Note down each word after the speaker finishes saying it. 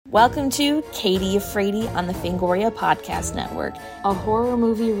Welcome to Katie Afraidy on the Fangoria Podcast Network, a horror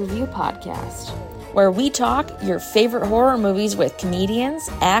movie review podcast, where we talk your favorite horror movies with comedians,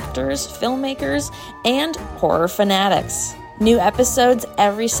 actors, filmmakers, and horror fanatics. New episodes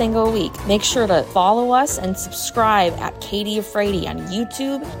every single week. Make sure to follow us and subscribe at Katie Afraidy on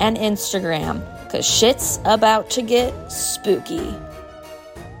YouTube and Instagram, because shit's about to get spooky.